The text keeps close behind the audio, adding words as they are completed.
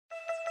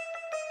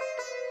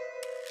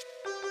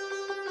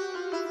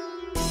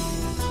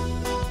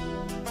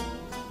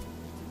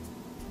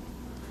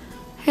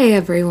Hey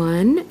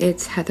everyone,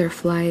 it's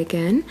Heatherfly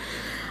again.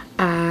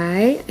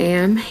 I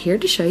am here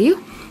to show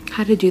you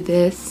how to do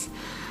this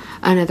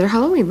another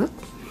Halloween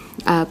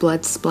look,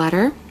 blood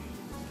splatter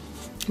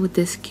with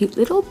this cute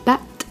little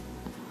bat.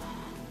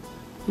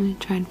 Let me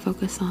try and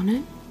focus on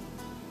it.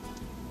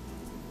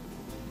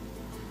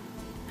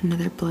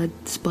 Another blood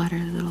splatter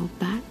little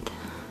bat.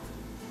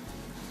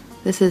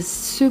 This is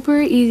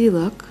super easy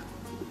look,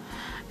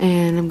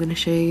 and I'm going to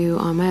show you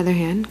on my other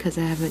hand because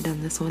I haven't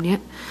done this one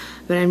yet.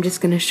 But I'm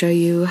just going to show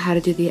you how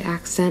to do the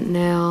accent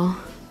nail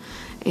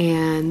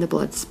and the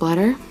blood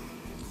splatter.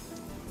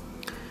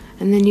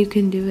 And then you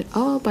can do it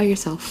all by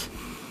yourself.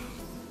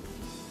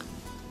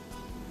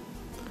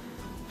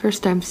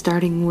 First, I'm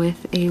starting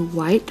with a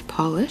white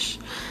polish.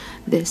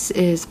 This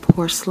is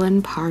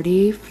Porcelain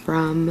Party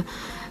from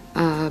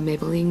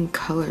Maybelline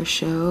Color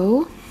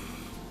Show.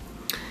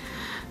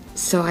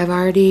 So I've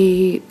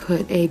already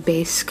put a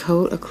base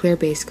coat, a clear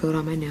base coat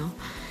on my nail.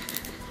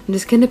 I'm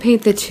just going to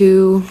paint the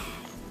two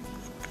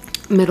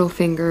middle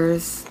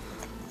fingers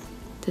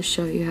to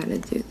show you how to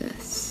do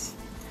this.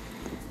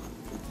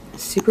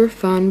 Super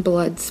fun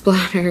blood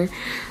splatter.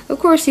 Of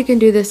course you can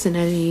do this in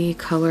any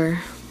color,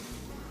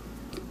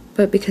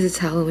 but because it's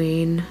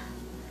Halloween,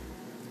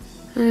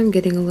 I'm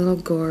getting a little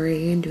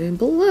gory and doing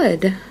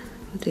blood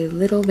with a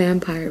little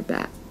vampire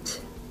bat.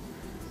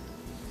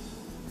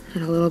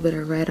 Had a little bit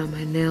of red on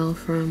my nail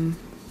from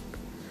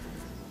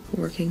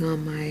working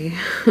on my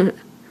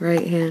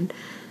right hand.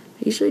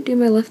 I usually do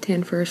my left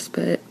hand first,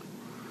 but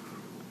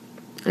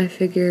I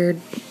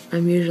figured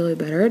I'm usually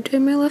better at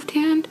doing my left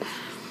hand.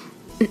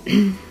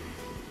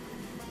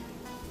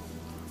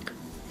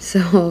 So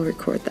I'll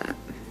record that.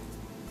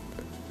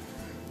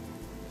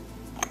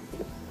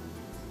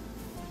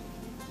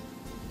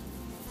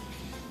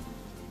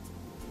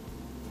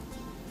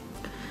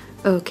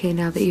 Okay,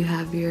 now that you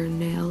have your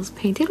nails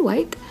painted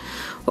white,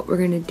 what we're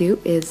going to do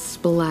is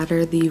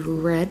splatter the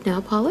red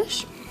nail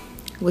polish,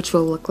 which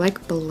will look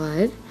like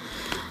blood.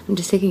 I'm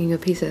just taking a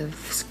piece of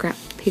scrap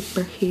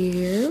paper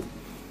here,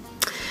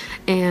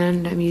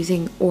 and I'm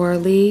using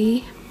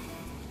Orly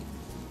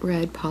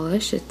red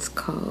polish. It's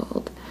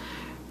called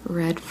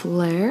Red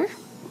Flare.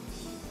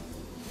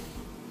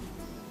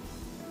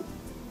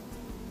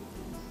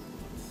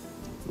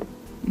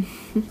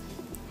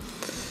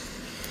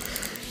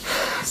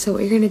 So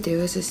what you're going to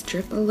do is just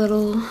drip a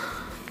little,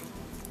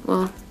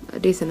 well, a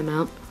decent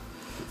amount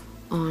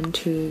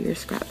onto your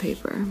scrap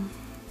paper.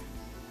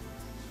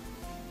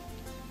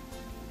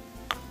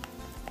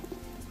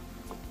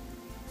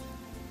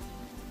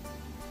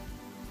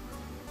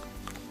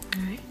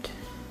 Alright.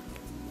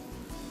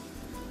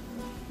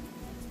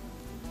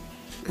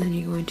 Then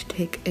you're going to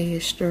take a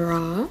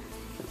straw,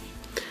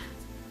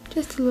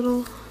 just a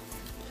little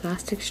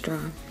plastic straw.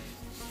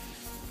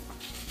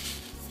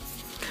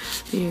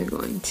 You're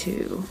going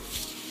to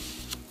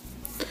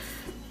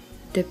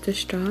dip the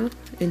straw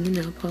in the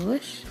nail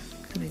polish.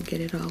 Gonna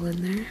get it all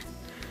in there.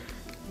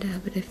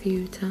 Dab it a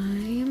few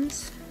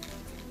times.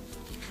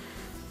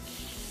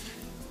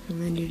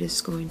 And then you're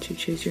just going to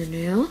choose your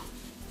nail.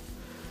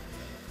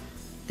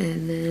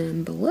 And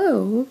then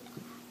below,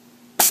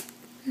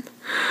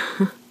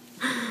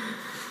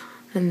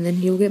 and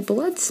then you'll get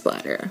blood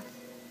splatter.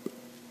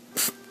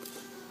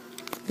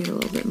 Get a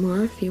little bit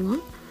more if you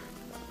want.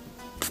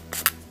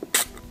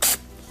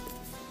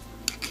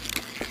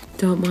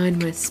 Don't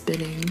mind my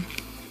spitting.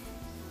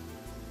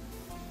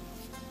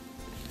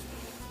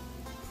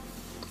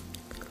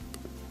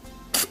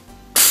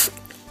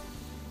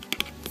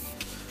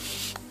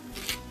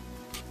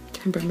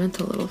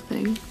 Temperamental little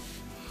thing.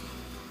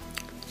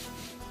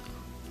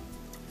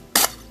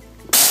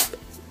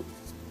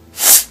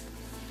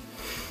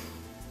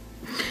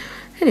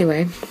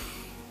 Anyway,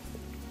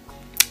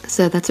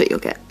 so that's what you'll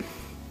get.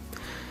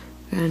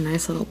 Got a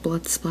nice little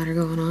blood splatter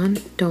going on.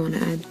 Don't want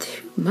to add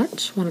too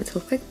much. Want it to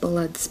look like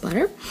blood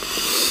splatter.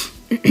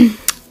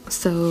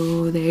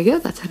 So there you go.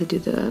 That's how to do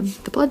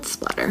the blood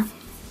splatter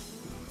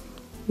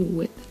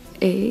with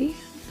a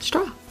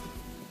straw.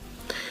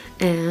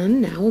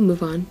 And now we'll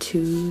move on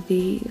to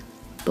the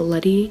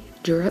bloody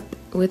drip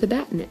with a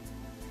bat in it.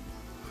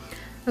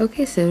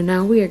 Okay, so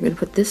now we are going to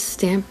put this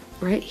stamp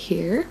right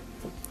here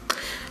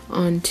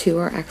onto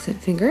our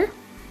accent finger.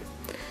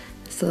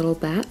 This little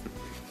bat.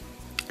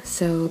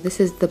 So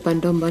this is the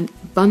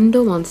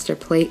Bundle Monster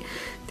Plate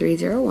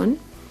 301,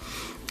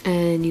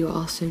 and you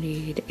also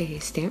need a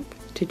stamp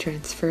to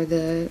transfer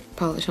the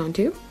polish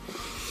onto,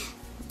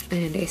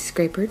 and a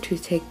scraper to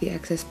take the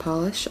excess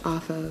polish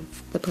off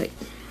of the plate.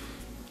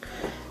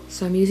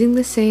 So I'm using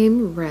the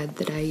same red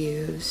that I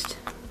used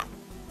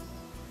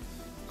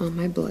on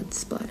my blood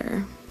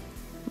splatter,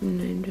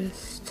 and I'm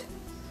just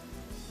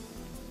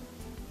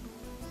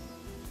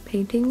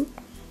painting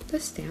the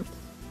stamp.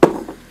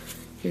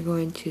 You're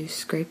going to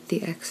scrape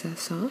the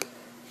excess off.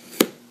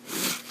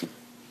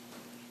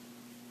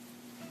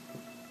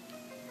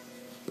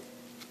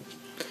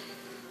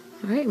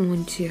 Alright, and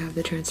once you have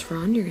the transfer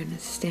on, you're going to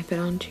stamp it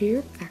onto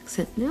your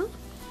accent nail.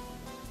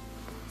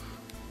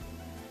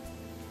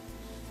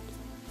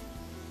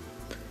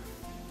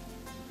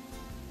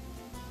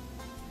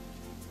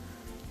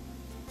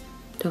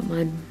 Don't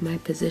mind my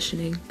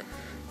positioning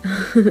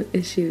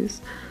issues.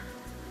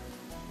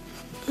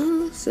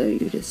 So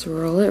you just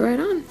roll it right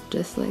on,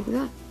 just like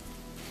that.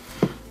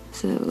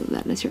 So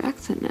that is your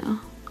accent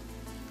now.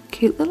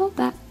 Cute little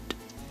bat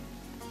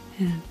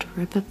and a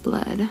drip of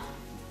blood.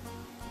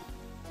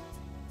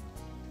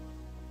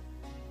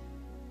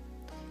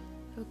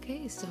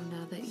 Okay, so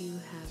now that you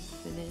have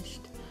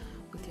finished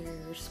with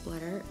your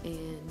splatter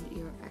and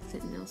your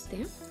accent nail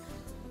stamp,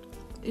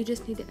 you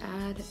just need to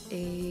add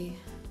a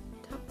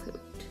top coat.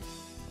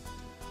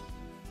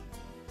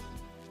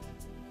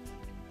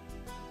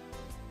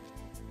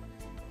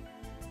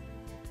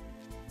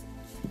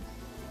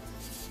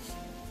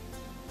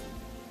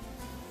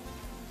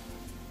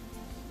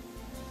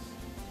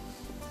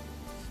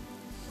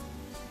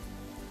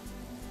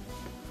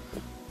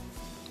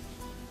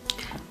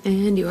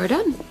 And you are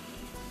done.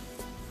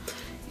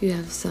 You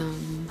have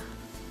some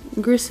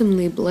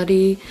gruesomely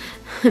bloody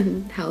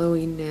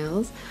Halloween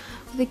nails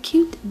with a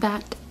cute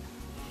bat,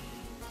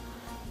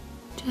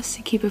 just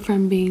to keep it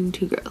from being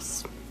too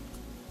gross.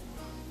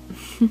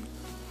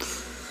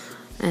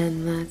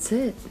 And that's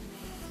it.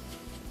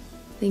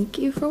 Thank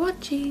you for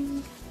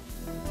watching.